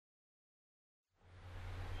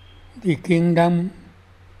the kingdom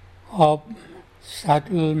of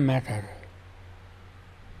subtle matter.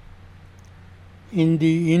 In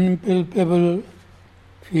the impalpable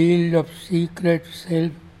field of secret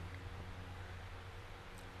self,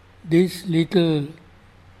 these little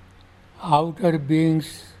outer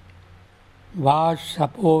beings' vast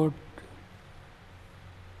support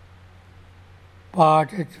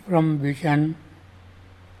parted from vision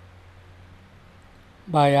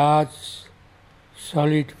by Earth's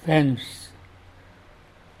solid fence.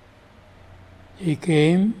 He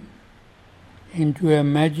came into a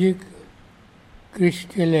magic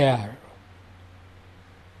crystal air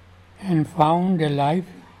and found a life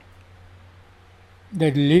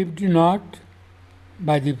that lived not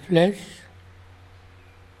by the flesh,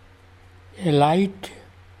 a light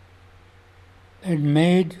that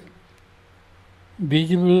made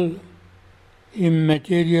visible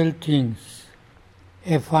immaterial things,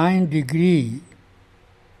 a fine degree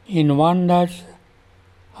in wondrous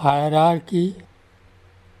hierarchy,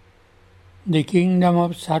 the kingdom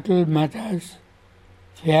of subtle matters,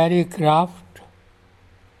 fairy craft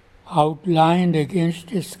outlined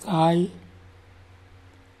against a sky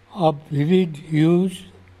of vivid hues,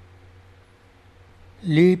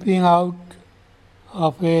 leaping out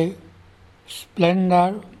of a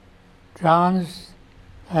splendor, trance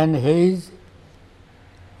and haze,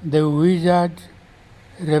 the wizard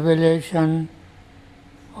revelation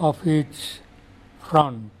of its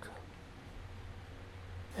front.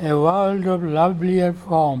 A world of lovelier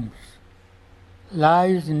forms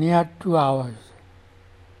lies near to ours,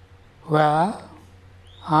 where,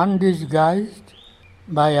 undisguised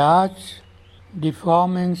by art's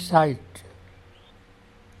deforming sight,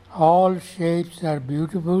 all shapes are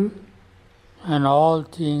beautiful and all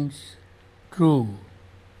things true.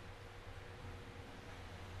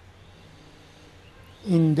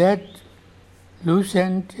 In that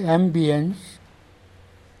lucent ambience,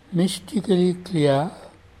 mystically clear,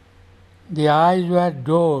 the eyes were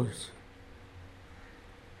doors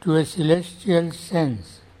to a celestial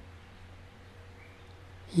sense.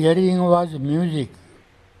 Hearing was music,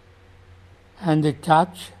 and the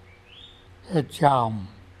touch a charm,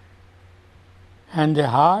 and the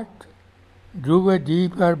heart drew a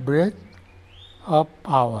deeper breath of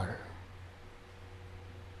power.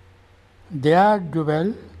 There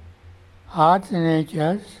dwell earth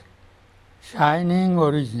nature's shining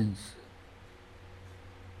origins,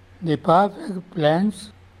 the perfect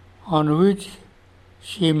plans on which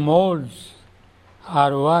she molds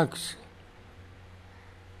her works,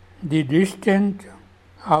 the distant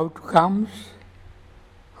outcomes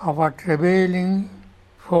of a travailing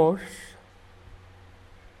force,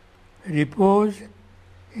 repose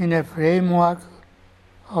in a framework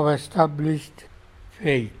of established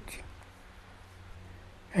fate.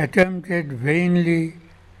 Attempted vainly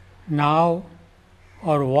now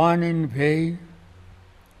or won in vain,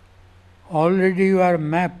 already you are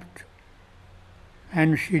mapped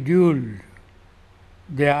and scheduled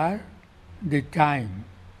there the time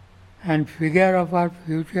and figure of our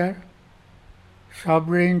future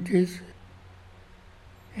sovereignties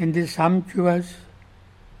in the sumptuous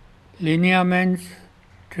lineaments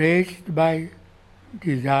traced by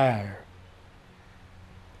desire.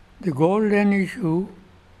 The golden issue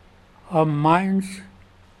of mind's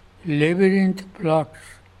labyrinth plots,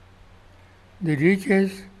 the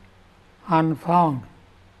riches unfound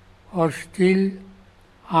or still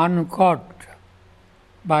uncaught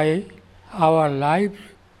by our lives,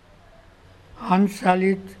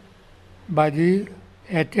 unsullied by the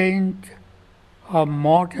attaint of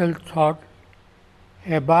mortal thought,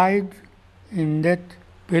 abide in that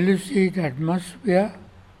pellucid atmosphere.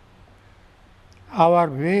 Our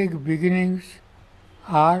vague beginnings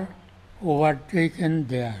are overtaken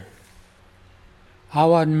there.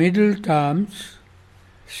 Our middle terms,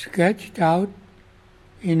 sketched out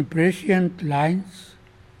in prescient lines,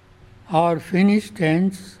 our finished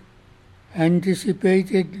ends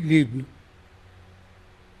anticipated live.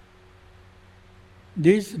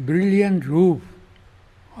 This brilliant roof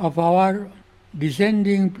of our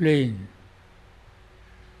descending plane,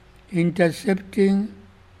 intercepting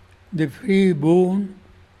the free boon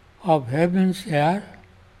of heaven's air,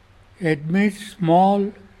 admits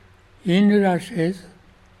small inrushes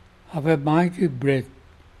of a mighty breath,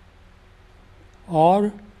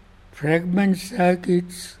 or fragment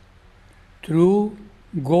circuits through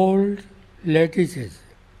gold lattices.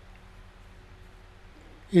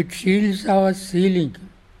 It shields our ceiling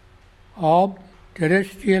of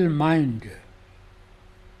terrestrial mind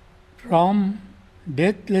from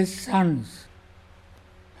deathless suns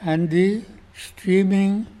and the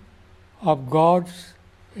streaming of God's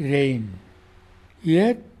rain.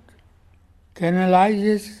 Yet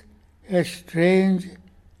canalizes a strange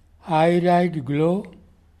iridite glow,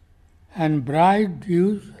 and bright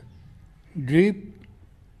dews drip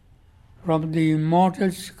from the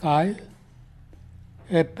immortal sky,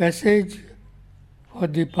 a passage for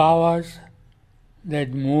the powers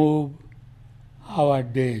that move our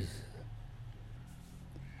days.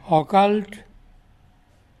 Occult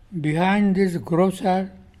behind this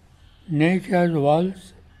grosser nature's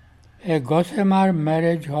walls, a gossamer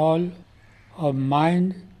marriage hall of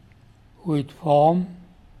mind with form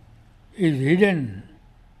is hidden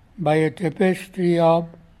by a tapestry of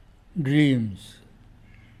dreams.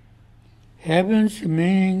 Heaven's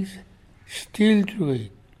meanings steal through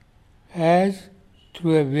it, as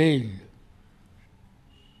through a veil.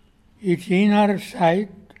 Its inner sight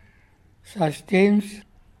sustains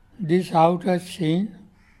this outer scene,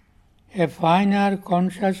 a finer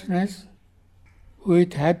consciousness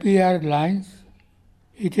with happier lines.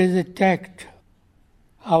 It is a tact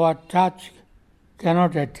our touch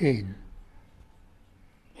cannot attain,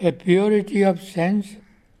 a purity of sense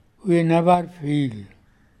we never feel.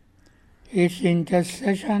 Its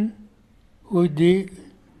intercession with the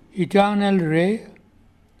eternal ray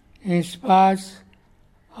inspires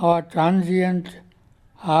our transient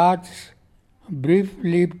heart's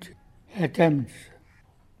brief-lived attempts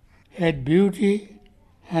at beauty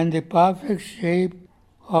and the perfect shape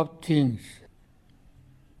of things.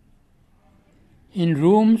 In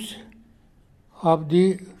rooms of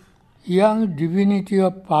the young divinity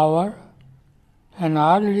of power, an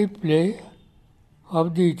early play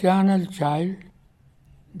of the eternal child,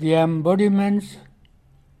 the embodiments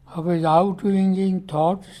of his outwinging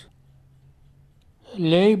thoughts,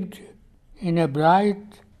 laved in a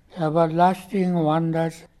bright, everlasting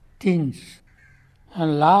wonder's tints,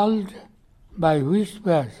 and lulled by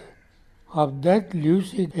whispers of that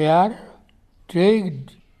lucid air, take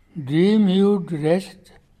dream-hued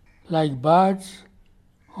rest like birds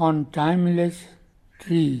on timeless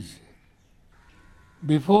trees.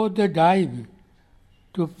 Before the dive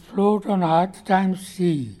to float on earth-time's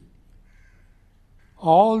sea,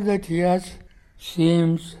 all that here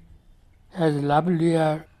seems as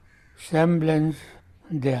lovelier semblance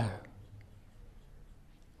there.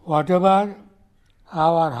 Whatever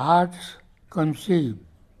our hearts conceive,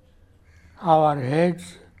 our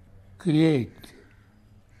heads create.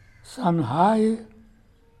 Some high,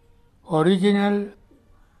 original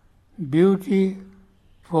beauty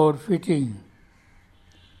forfeiting,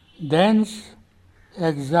 thence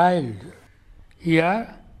exiled,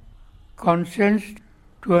 here consensed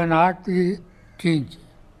to an earthly tinge.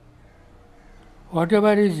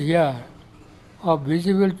 Whatever is here of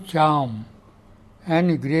visible charm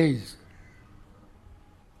and grace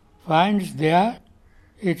finds there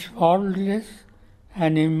its faultless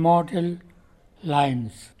and immortal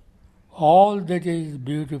lines. All that is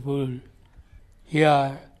beautiful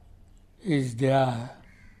here is there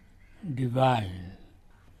divine.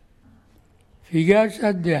 Figures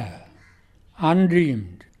are there,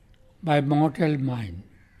 undreamed by mortal mind.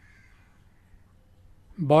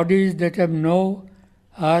 Bodies that have no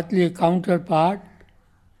earthly counterpart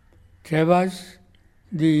traverse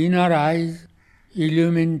the inner eye's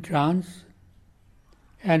illumined trance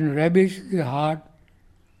and ravish the heart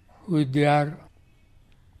with their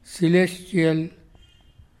celestial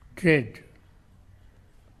tread,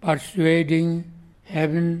 persuading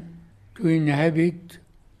heaven to inhabit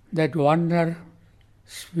that wonder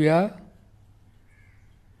sphere.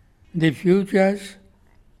 The future's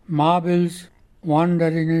marvels wander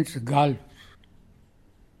in its gulfs.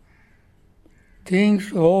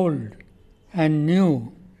 Things old and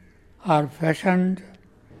new are fashioned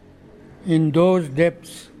in those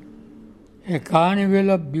depths. A carnival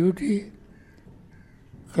of beauty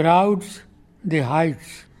crowds the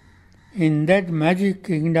heights in that magic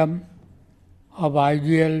kingdom of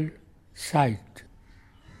ideal sight.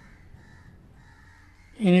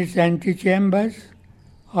 In its antechambers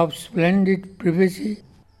of splendid privacy,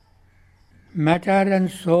 matter and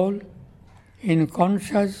soul in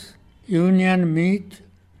conscious union meet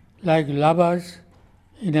like lovers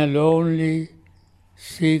in a lonely,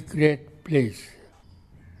 secret place.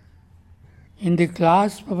 In the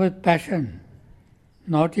clasp of a passion,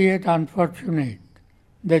 not yet unfortunate,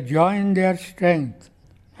 they join their strength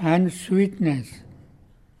and sweetness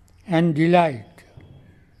and delight,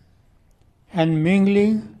 and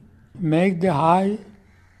mingling make the high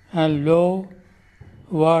and low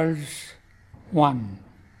worlds one.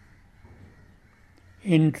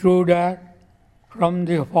 Intruder from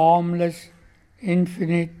the formless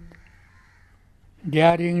infinite,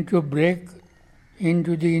 daring to break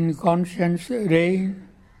into the inconscious reign,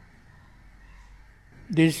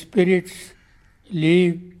 the spirit's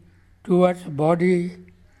leap towards body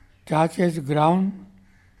touches ground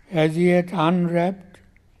as yet unwrapped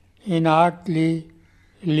in earthly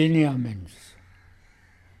lineaments.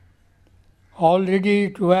 Already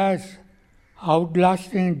it was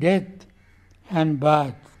outlasting death and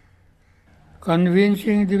birth,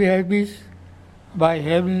 convincing the abyss by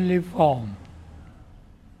heavenly form,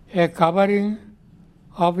 a covering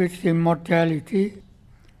of its immortality,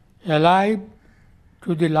 alive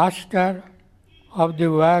to the luster of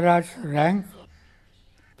the wearer's rank,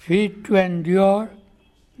 fit to endure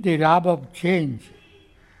the rub of change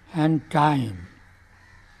and time,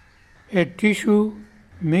 a tissue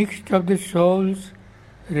mixed of the soul's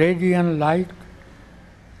radiant light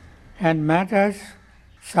and matter's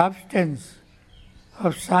substance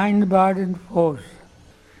of sign-burdened force,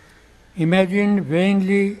 imagined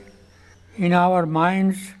vainly in our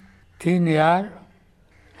mind's thin air,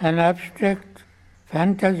 an abstract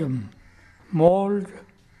phantasm, mold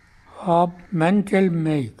of mental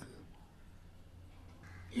make.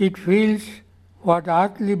 It feels what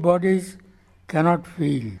earthly bodies cannot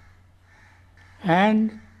feel,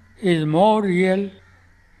 and is more real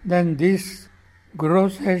than this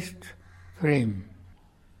grossest frame.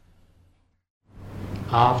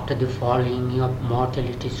 After the falling of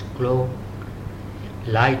mortality's cloak,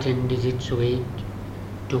 lightened is its weight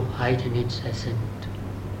to heighten its ascent.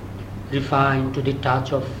 Refined to the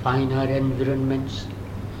touch of finer environments,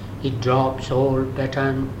 it drops all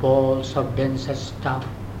patterned balls of denser stuff,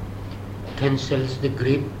 cancels the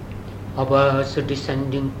grip of Earth's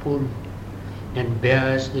descending pull, and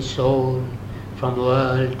bears the soul from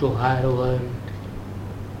world to higher world,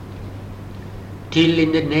 till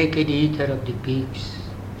in the naked ether of the peaks,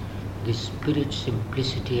 the spirit's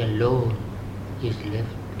simplicity alone is left.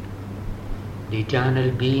 The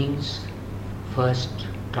eternal being's first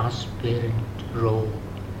transparent robe.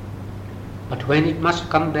 But when it must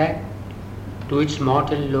come back to its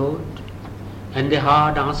mortal load and the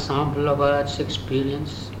hard ensemble of Earth's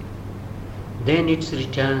experience, then its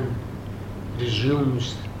return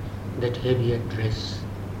resumes that heavier dress.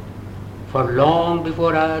 For long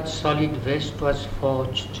before Earth's solid vest was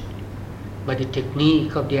forged by the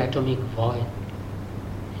technique of the atomic void,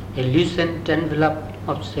 a lucent envelope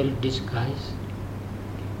of self-disguise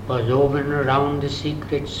was woven around the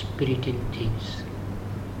secret spirit in things.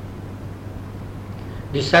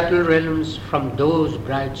 The subtle realms from those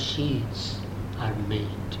bright sheets are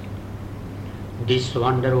made. This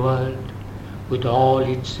wonder world, with all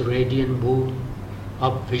its radiant boon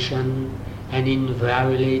of vision and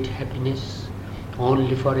inviolate happiness,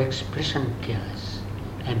 only for expression cares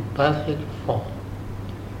and perfect form.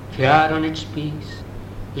 Fair on its peaks,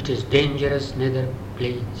 it is dangerous nether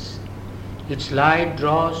plains. Its light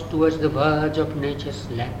draws towards the verge of nature's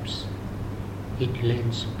lapse. It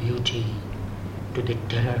lends beauty to the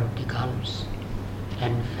terror of the gulfs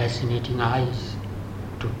and fascinating eyes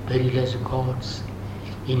to perilous gods.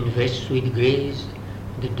 Invests with grace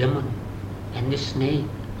the demon and the snake.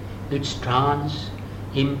 Its trance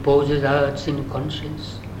imposes Earth's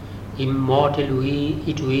inconscience. Immortal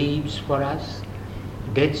it weaves for us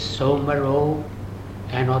death's somber robe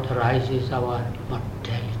and authorizes our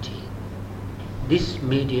mortality. This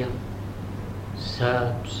medium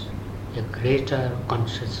serves a greater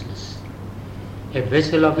consciousness, a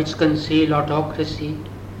vessel of its concealed autocracy.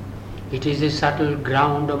 It is a subtle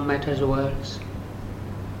ground of matter's worlds.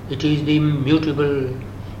 It is the immutable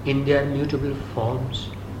in their mutable forms.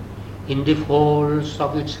 In the folds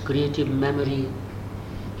of its creative memory,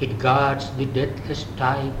 it guards the deathless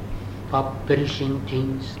type of perishing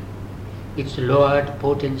things. Its lowered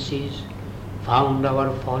potencies found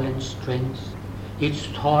our fallen strengths. Its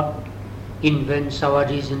thought invents our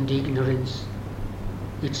reasoned ignorance.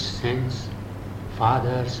 Its sense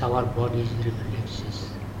fathers our body's reflexes.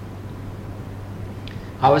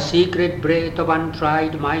 Our secret breath of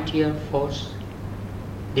untried mightier force,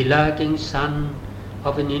 the lurking sun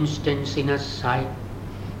of an instant's inner sight,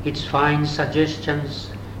 its fine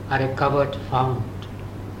suggestions are a covert fount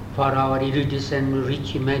for our iridescent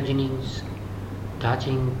rich imaginings,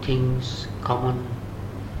 touching things common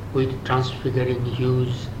with transfiguring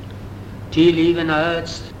hues, till even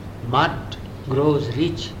earth's mud grows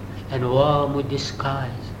rich and warm with the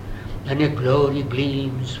skies, and a glory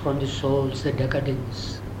gleams from the soul's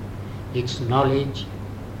decadence. Its knowledge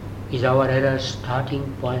is our error's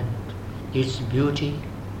starting point. Its beauty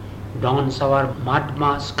dawns our mud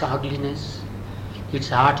mask ugliness.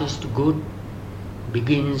 Its artist good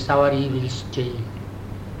begins our evil's tale.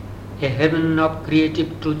 A heaven of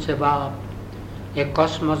creative truths above, a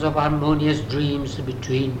cosmos of harmonious dreams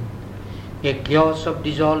between, a chaos of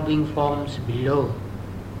dissolving forms below.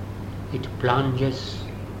 it plunges,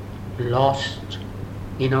 lost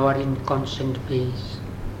in our inconscient pace.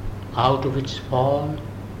 Out of its fall,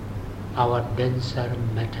 our denser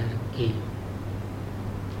matter came.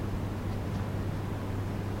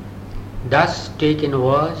 Thus taken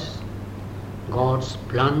was God's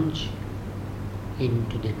plunge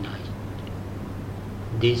into the night.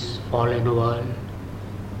 This fallen world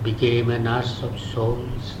became a nurse of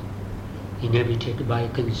souls, inhabited by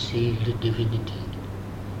concealed divinity.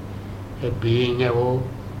 A being awoke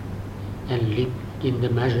and lived in the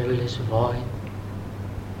measureless void.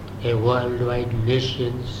 A worldwide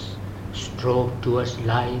nations strove towards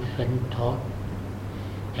life and thought.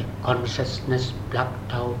 A consciousness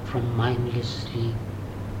plucked out from mindless sleep.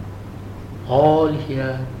 All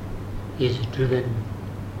here is driven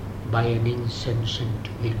by an insentient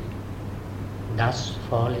will. Thus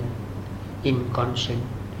fallen, inconscient,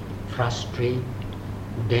 frustrate,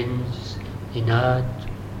 dense, inert,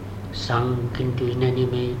 sunk into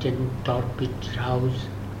inanimate and torpid drowse,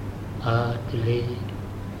 earth lay,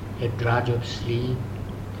 a drudge of sleep,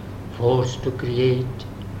 forced to create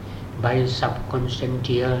by a subconscious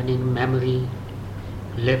yearning memory,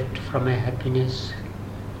 left from a happiness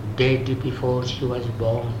dead before she was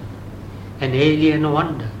born, an alien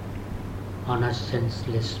wonder on her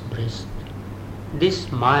senseless breast.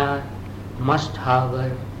 This mire must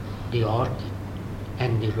harbor the orchid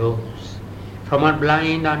and the rose. From her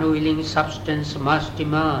blind, unwilling substance must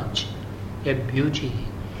emerge a beauty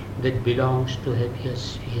that belongs to heavier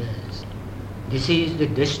spheres. This is the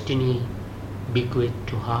destiny bequeathed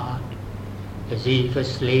to heart, as if a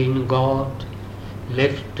slain god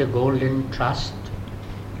left a golden trust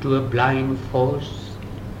to a blind force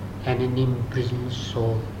and an imprisoned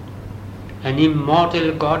soul. An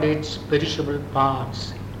immortal goddess, perishable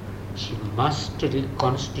parts, she must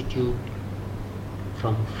reconstitute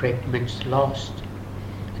from fragments lost,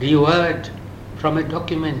 reword from a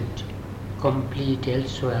document complete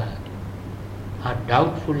elsewhere, her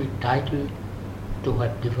doubtful title to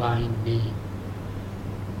her divine name.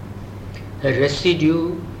 A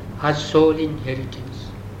residue, her sole inheritance,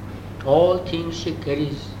 all things she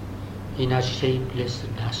carries in her shapeless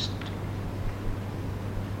dust.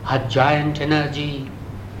 Her giant energy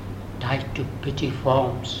tied to petty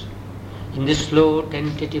forms in the slow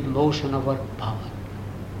tentative motion of her power,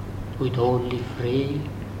 with only frail,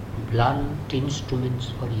 blunt instruments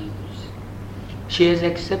for use. She has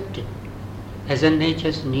accepted as a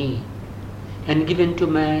nature's need and given to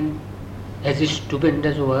man as a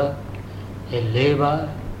stupendous work, a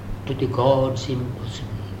labor to the gods impossible,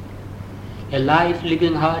 a life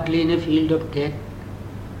living hardly in a field of death,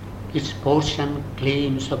 its portion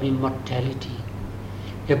claims of immortality.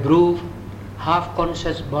 A brute,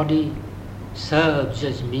 half-conscious body serves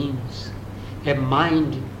as means, a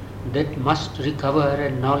mind that must recover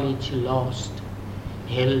a knowledge lost,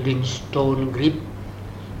 held in stone grip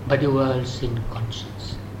by the world's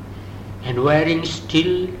inconscience, and wearing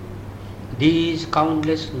still these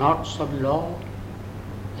countless knots of law,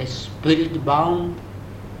 a spirit bound,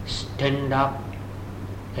 stand up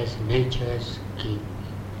as nature's king.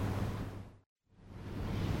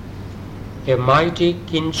 A mighty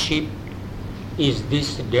kinship is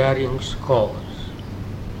this daring's cause.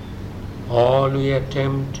 All we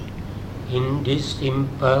attempt in this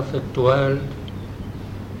imperfect world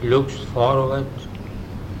looks forward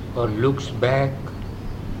or looks back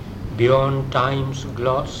beyond time's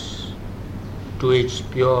gloss to its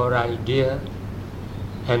pure idea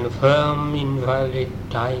and firm inviolate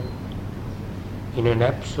type in an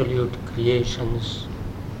absolute creation's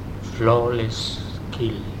flawless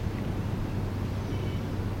skill.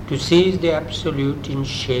 To seize the absolute in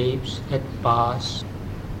shapes that pass,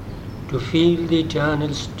 to feel the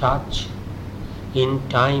eternal's touch in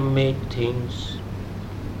time-made things,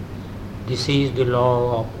 this is the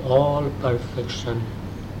law of all perfection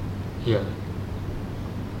here.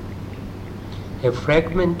 A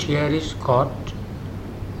fragment here is caught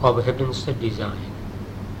of heaven's design.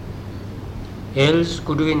 Else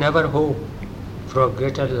could we never hope for a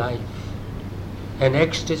greater life, an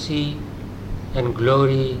ecstasy and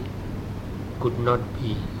glory could not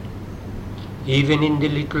be. Even in the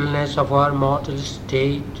littleness of our mortal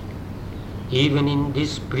state, even in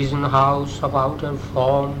this prison house of outer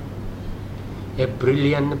form, a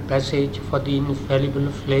brilliant passage for the infallible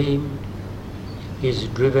flame is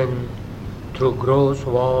driven through gross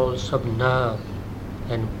walls of nerve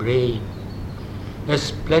and brain. A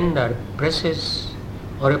splendor presses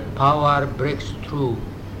or a power breaks through.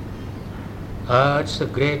 Earth's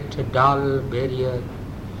great dull barrier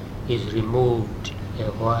is removed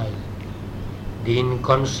a while. The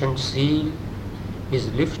inconscient seal is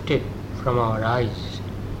lifted from our eyes.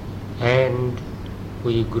 and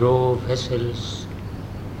we grow vessels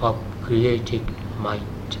of creative might.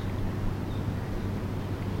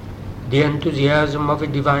 The enthusiasm of a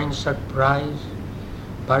divine surprise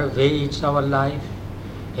pervades our life,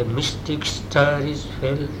 a mystic stir is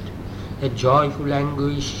felt, a joyful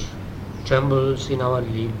anguish trembles in our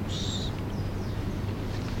limbs.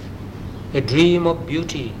 A dream of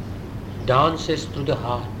beauty dances through the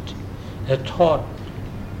heart, a thought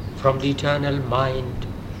from the eternal mind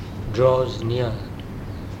draws near,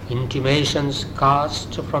 intimations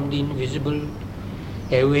cast from the invisible,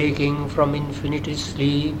 awaking from infinite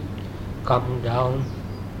sleep, come down,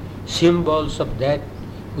 symbols of that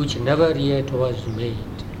which never yet was made.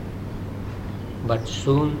 But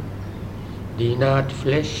soon the inert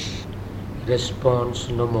flesh responds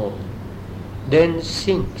no more. Then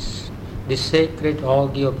sinks the sacred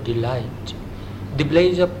orgy of delight, the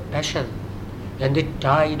blaze of passion and the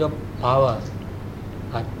tide of power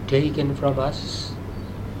are taken from us,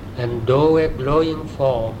 and though a glowing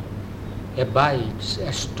form abides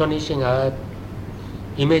astonishing earth,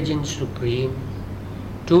 imagine supreme,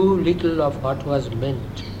 too little of what was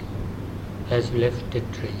meant has left a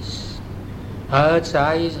trace. Earth's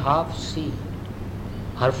eyes half see,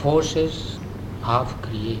 her forces half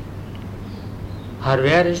create. Her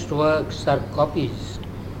rarest works are copies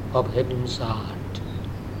of heaven's art.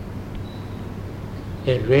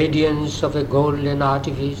 A radiance of a golden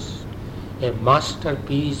artifice, a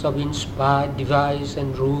masterpiece of inspired device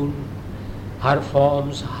and rule, her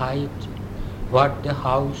forms hide what the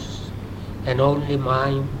house and only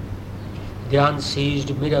mime, the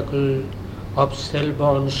unceased miracle of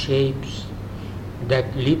cell-born shapes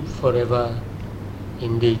that live forever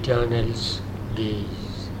in the eternal's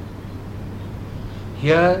gaze.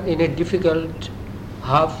 Here in a difficult,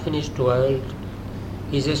 half-finished world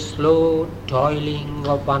is a slow toiling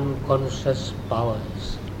of unconscious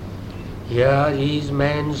powers. Here is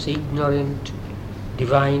man's ignorant,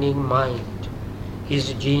 divining mind,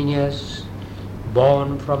 his genius,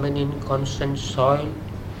 born from an inconstant soil,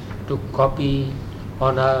 to copy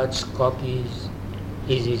on earth's copies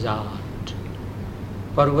is his art.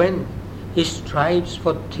 For when he strives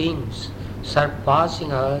for things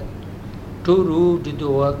surpassing earth, too rude the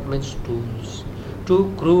workman's tools,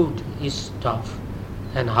 too crude his stuff,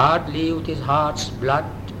 and hardly with his heart's blood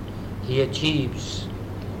he achieves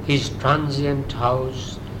his transient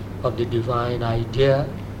house of the divine idea,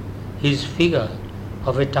 his figure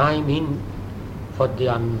of a time in for the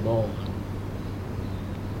unborn.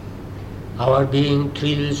 Our being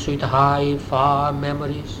thrills with high, far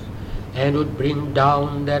memories and would bring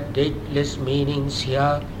down their dateless meanings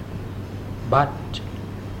here, but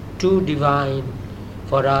too divine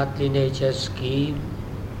for earthly nature's scheme,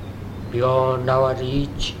 beyond our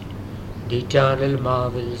reach the eternal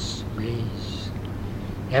marvels blaze.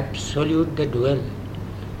 Absolute they dwell,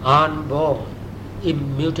 unborn,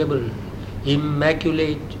 immutable,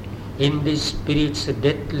 immaculate in the spirit's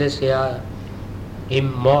deathless air,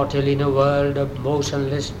 immortal in a world of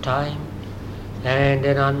motionless time and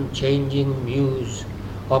an unchanging muse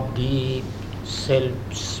of deep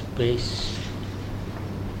self-space.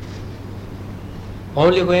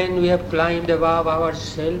 Only when we have climbed above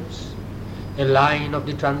ourselves, a line of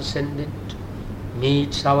the transcendent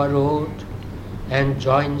meets our road and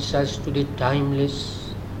joins us to the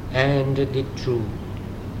timeless and the true.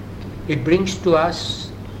 It brings to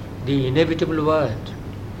us the inevitable word,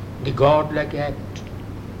 the godlike act,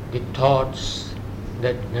 the thoughts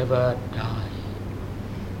that never die.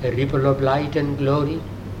 A ripple of light and glory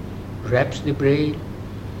wraps the brain,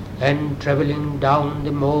 and travelling down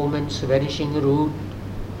the moment's vanishing route,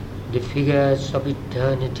 the figures of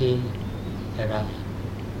eternity arrive.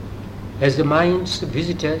 As the mind's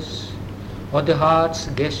visitors or the heart's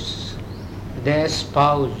guests, they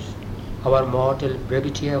espouse our mortal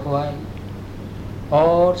brevity a while,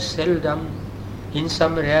 or seldom in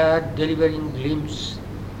some rare delivering glimpse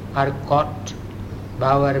are caught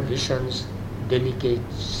by our vision's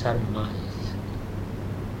delicate surmise.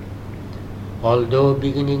 Although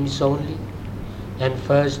beginnings only and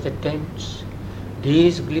first attempts,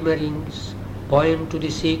 these glimmerings point to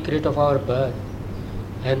the secret of our birth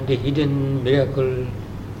and the hidden miracle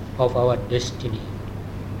of our destiny.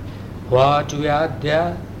 What we are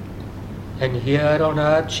there and here on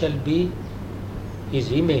earth shall be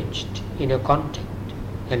is imaged in a contact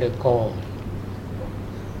and a call.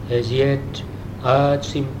 As yet,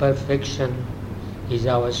 earth's imperfection is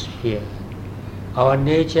our sphere. Our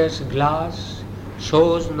nature's glass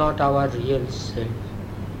shows not our real self.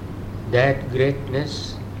 That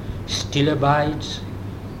greatness still abides,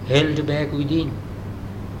 held back within.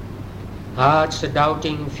 Heart's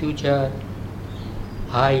doubting future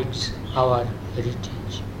hides our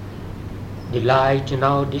heritage. The light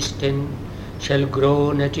now distant shall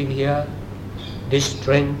grow native here, the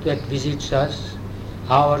strength that visits us,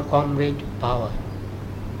 our comrade power.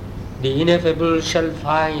 The ineffable shall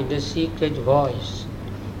find a secret voice,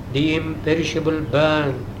 the imperishable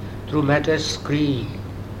burn through matter's screen,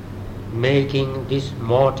 making this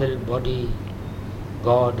mortal body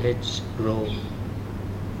Godhead's robe.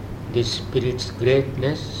 The Spirit's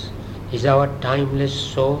greatness is our timeless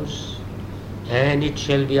source, and it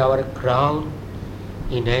shall be our crown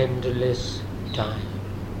in endless time.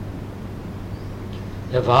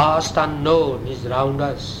 A vast unknown is round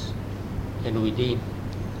us and within.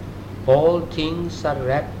 All things are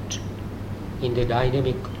wrapped in the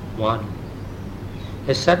dynamic one.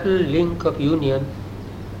 A subtle link of union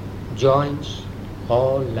joins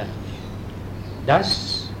all life.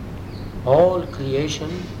 Thus, all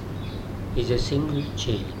creation is a single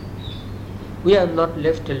chain. We are not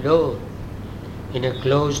left alone in a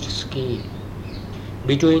closed scheme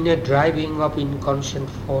between a driving of inconscient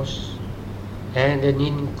force and an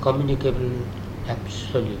incommunicable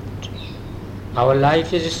absolute. Our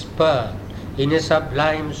life is spurred in a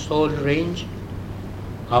sublime soul range.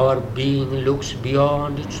 Our being looks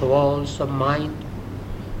beyond its walls of mind,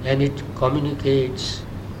 and it communicates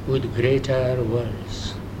with greater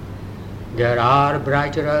worlds. There are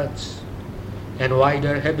brighter earths and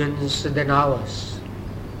wider heavens than ours.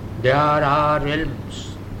 There are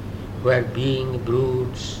realms where being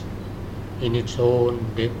broods in its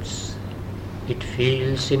own depths. It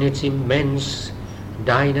feels in its immense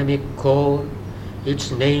dynamic core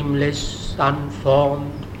its nameless,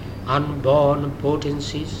 unformed, unborn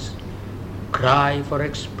potencies cry for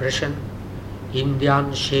expression in the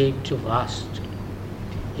unshaped vast.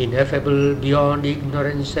 Ineffable beyond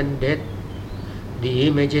ignorance and death, the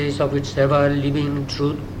images of its ever-living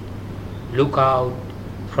truth look out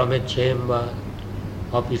from a chamber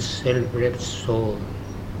of its self-wrapped soul.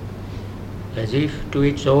 As if to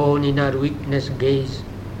its own inner witness gaze,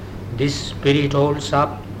 this Spirit holds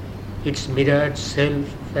up its mirrored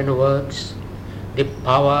self and works, the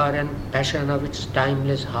power and passion of its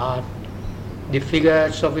timeless heart, the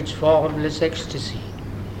figures of its formless ecstasy,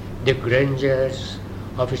 the grandeurs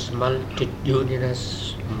of its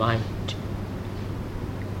multitudinous might.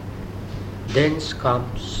 Thence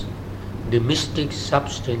comes the mystic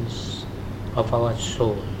substance of our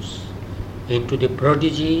souls into the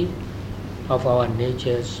prodigy of our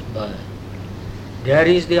nature's birth. There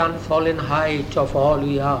is the unfallen height of all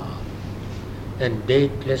we are, and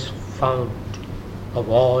dateless fount of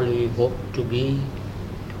all we hope to be.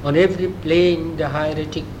 On every plane the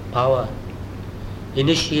hieratic power,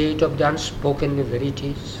 initiate of the unspoken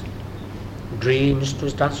verities, dreams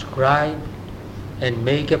to transcribe and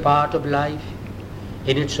make a part of life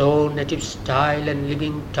in its own native style and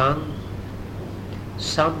living tongue,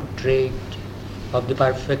 some trait of the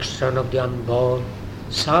perfection of the unborn,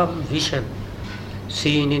 some vision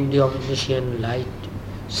seen in the omniscient light,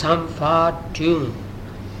 some far tune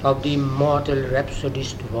of the immortal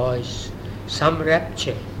rhapsodist voice, some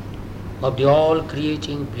rapture of the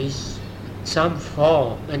all-creating bliss, some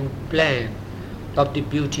form and plan of the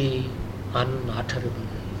beauty unutterable.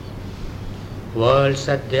 Worlds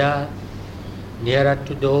are there, nearer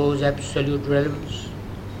to those absolute realms,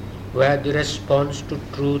 where the response to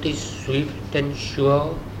truth is swift and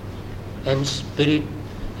sure, and spirit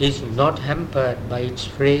is not hampered by its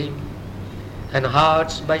frame, and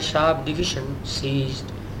hearts by sharp division seized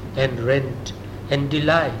and rent, and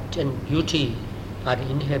delight and beauty are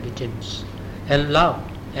inhabitants, and love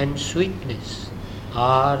and sweetness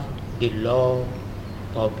are the law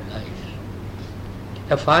of life.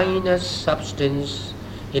 A finer substance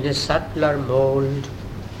in a subtler mould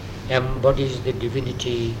embodies the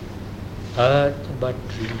divinity, earth but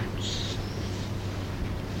dreams.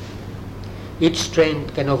 Its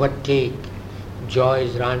strength can overtake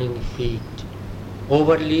joy's running feet,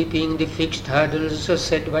 overleaping the fixed hurdles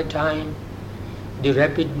set by time. The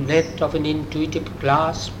rapid net of an intuitive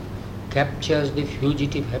clasp captures the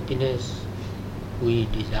fugitive happiness we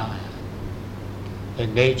desire. A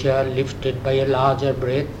nature lifted by a larger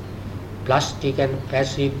breath, plastic and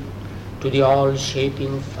passive to the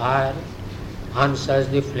all-shaping fire, answers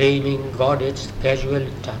the flaming goddess' casual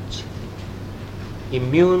touch.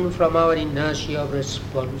 Immune from our inertia of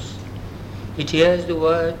response, it hears the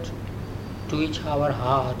word to which our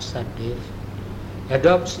hearts are deaf,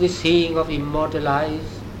 adopts the seeing of immortal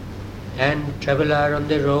eyes, and traveller on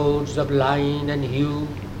the roads of line and hue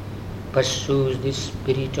pursues the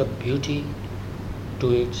spirit of beauty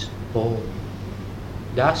to its home.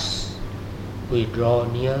 Thus we draw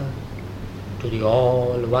near to the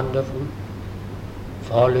all-wonderful,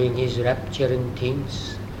 following his rapture in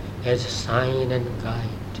things as sign and guide.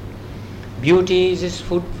 Beauty is his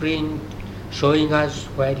footprint, showing us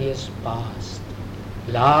where he has passed.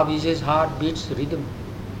 Love is his heartbeat's rhythm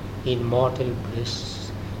in mortal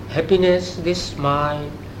breasts. Happiness, this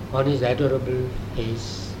smile on his adorable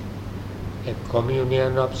face. A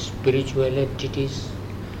communion of spiritual entities,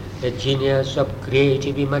 a genius of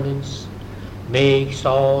creative immanence, makes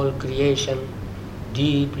all creation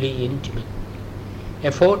deeply intimate.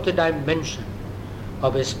 A fourth dimension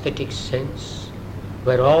of aesthetic sense,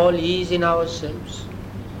 where all is in ourselves,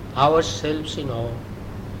 ourselves in all.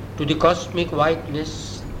 To the cosmic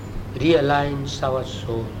whiteness realigns our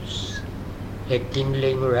souls. A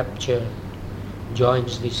kindling rapture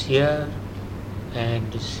joins the seer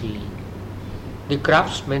and the seen. The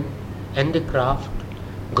craftsman and the craft,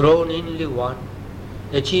 grown inly one,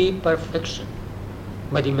 achieve perfection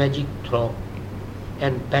by the magic throb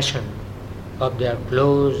and passion of their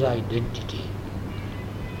close identity.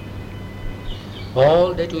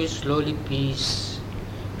 All that we slowly piece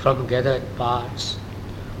from gathered parts,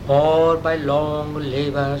 or by long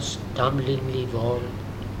labour stumblingly evolved,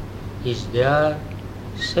 is there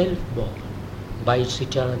self-born by its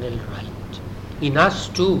eternal right. In us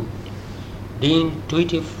too, the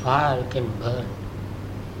intuitive fire can burn.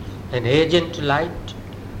 An agent light,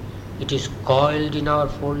 it is coiled in our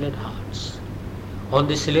folded hearts. On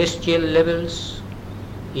the celestial levels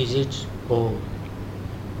is its home.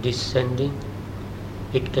 Descending,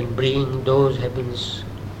 it can bring those heavens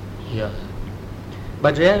here.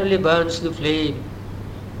 But rarely burns the flame,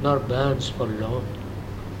 nor burns for long.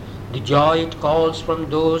 The joy it calls from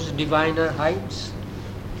those diviner heights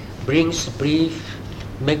brings brief,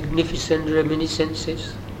 magnificent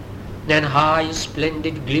reminiscences and high,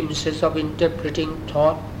 splendid glimpses of interpreting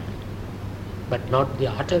thought, but not the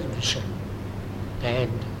utter vision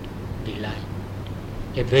and delight.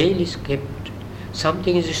 A veil is kept,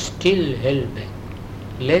 something is still held back,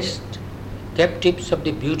 lest, captives of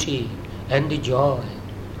the beauty and the joy,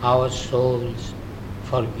 our souls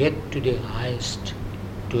forget to the highest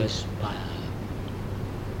to aspire.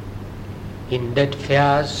 In that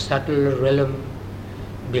fair, subtle realm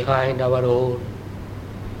behind our own,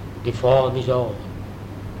 the form is all,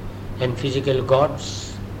 and physical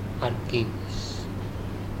gods are kings.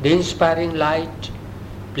 The inspiring light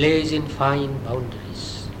plays in fine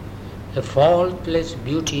boundaries. A faultless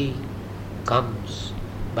beauty comes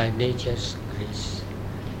by nature's grace.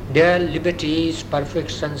 Their liberty is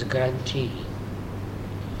perfection's guarantee.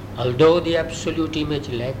 Although the absolute image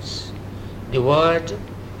lacks, the word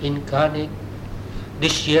incarnate, the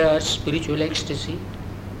sheer spiritual ecstasy,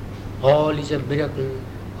 all is a miracle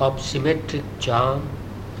of symmetric charm,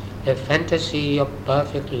 a fantasy of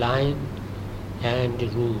perfect line and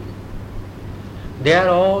rule. They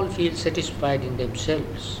all feel satisfied in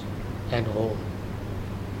themselves and whole.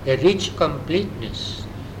 A rich completeness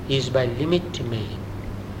is by limit made.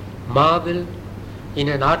 Marvel in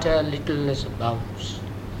an utter littleness abounds.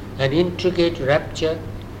 An intricate rapture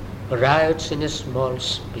riots in a small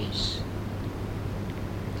space.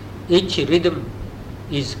 Each rhythm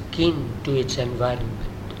is kin to its environment.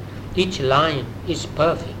 Each line is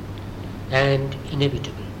perfect and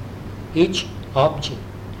inevitable. Each object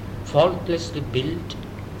faultlessly built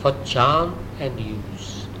for charm and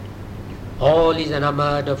use. All is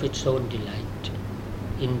enamored of its own delight.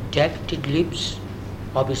 Intact it lives,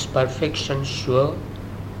 of its perfection sure,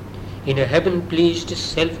 in a heaven-pleased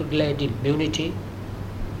self-glad immunity,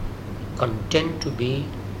 content to be,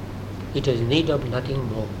 it has need of nothing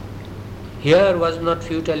more. Here was not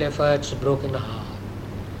futile effort's broken heart,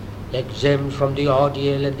 exempt from the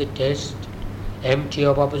ordeal and the test, empty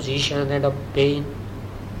of opposition and of pain.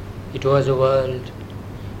 It was a world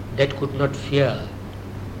that could not fear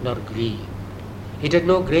nor grieve. It had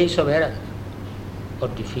no grace of error or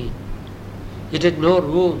defeat. It had no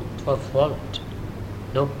room for fault,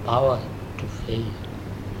 no power to fail.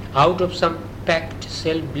 Out of some packed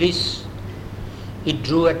self-bliss, it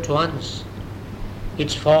drew at once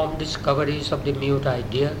its form discoveries of the mute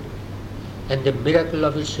idea and the miracle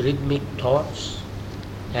of its rhythmic thoughts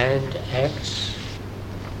and acts,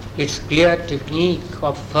 its clear technique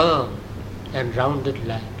of firm and rounded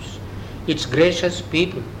lives, its gracious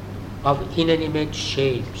people of inanimate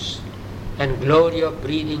shapes and glory of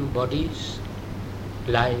breathing bodies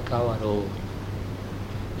like our own.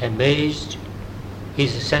 Amazed,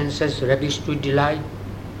 his senses ravished with delight,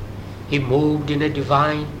 he moved in a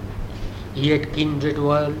divine yet kindred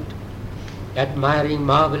world, admiring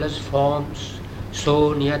marvelous forms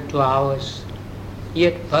so near to ours,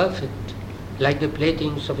 yet perfect like the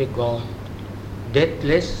playthings of a god,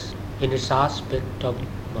 deathless in its aspect of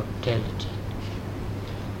mortality.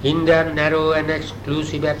 In their narrow and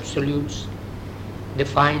exclusive absolutes, the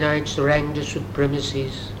finites rank the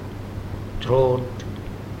supremacies throned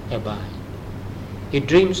above. It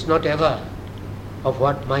dreams not ever of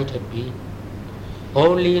what might have been.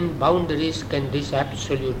 Only in boundaries can this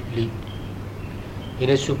absolute live. In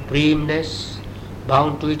a supremeness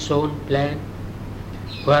bound to its own plan,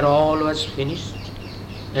 where all was finished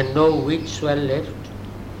and no widths were left,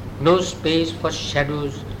 no space for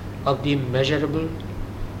shadows of the immeasurable,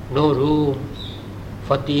 no room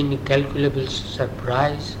for the incalculable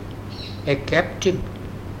surprise, a captive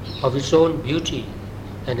of its own beauty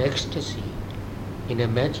and ecstasy, in a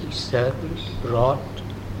magic circle wrought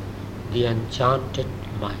the enchanted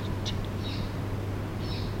might.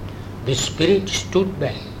 The spirit stood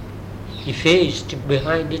back, effaced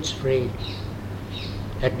behind its frame.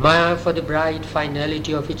 Admire for the bright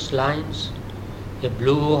finality of its lines, a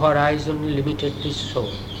blue horizon limited the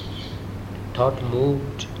soul. Thought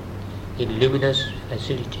moved in luminous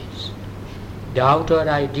facilities. The outer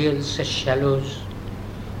ideals as shallows,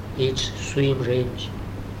 its swim range.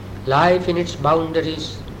 Life in its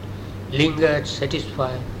boundaries lingered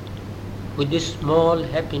satisfied with the small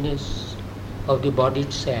happiness of the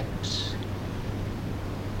body's acts.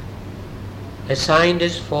 Assigned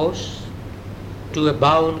as force to a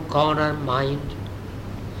bound corner mind,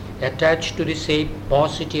 attached to the safe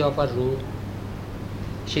paucity of her room,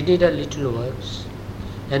 she did her little works,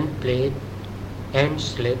 and played, and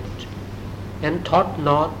slept, and thought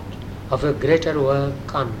not of a greater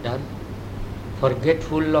work undone,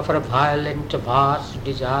 forgetful of her violent vast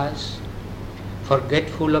desires,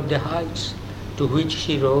 forgetful of the heights to which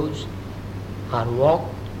she rose. Her walk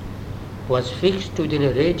was fixed within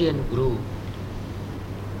a radiant groove.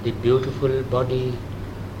 The beautiful body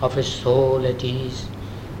of a soul at ease,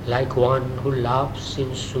 like one who laughs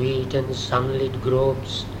in sweet and sunlit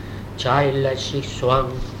groves, child as she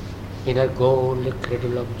swung in her gold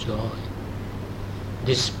cradle of joy.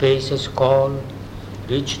 This spacious call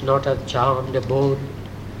reached not her charmed abode.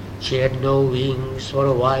 She had no wings for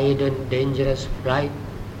a wide and dangerous flight.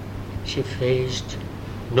 She faced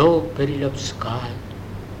no peril of sky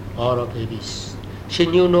or of abyss. She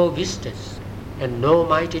knew no vistas and no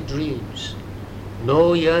mighty dreams,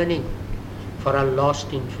 no yearning for her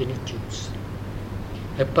lost infinitudes.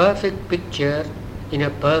 A perfect picture in a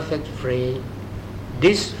perfect frame,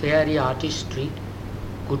 this fairy artistry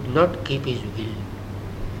could not keep his will.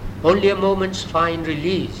 Only a moment's fine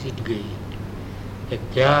release it gave. A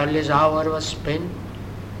careless hour was spent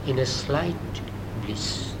in a slight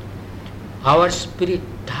bliss. Our spirit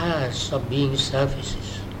tires of being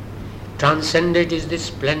surfaces. Transcendent is the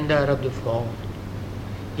splendor of the form.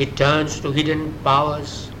 It turns to hidden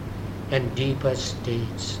powers and deeper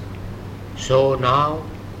states. So now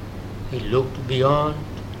he looked beyond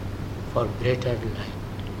for greater light.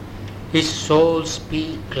 His soul's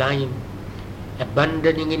peak climbed,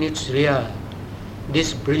 abandoning in its rear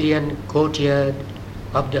this brilliant courtyard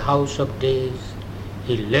of the house of days.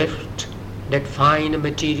 He left that fine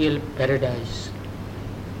material paradise.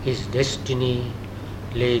 His destiny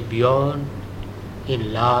lay beyond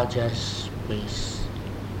in larger space.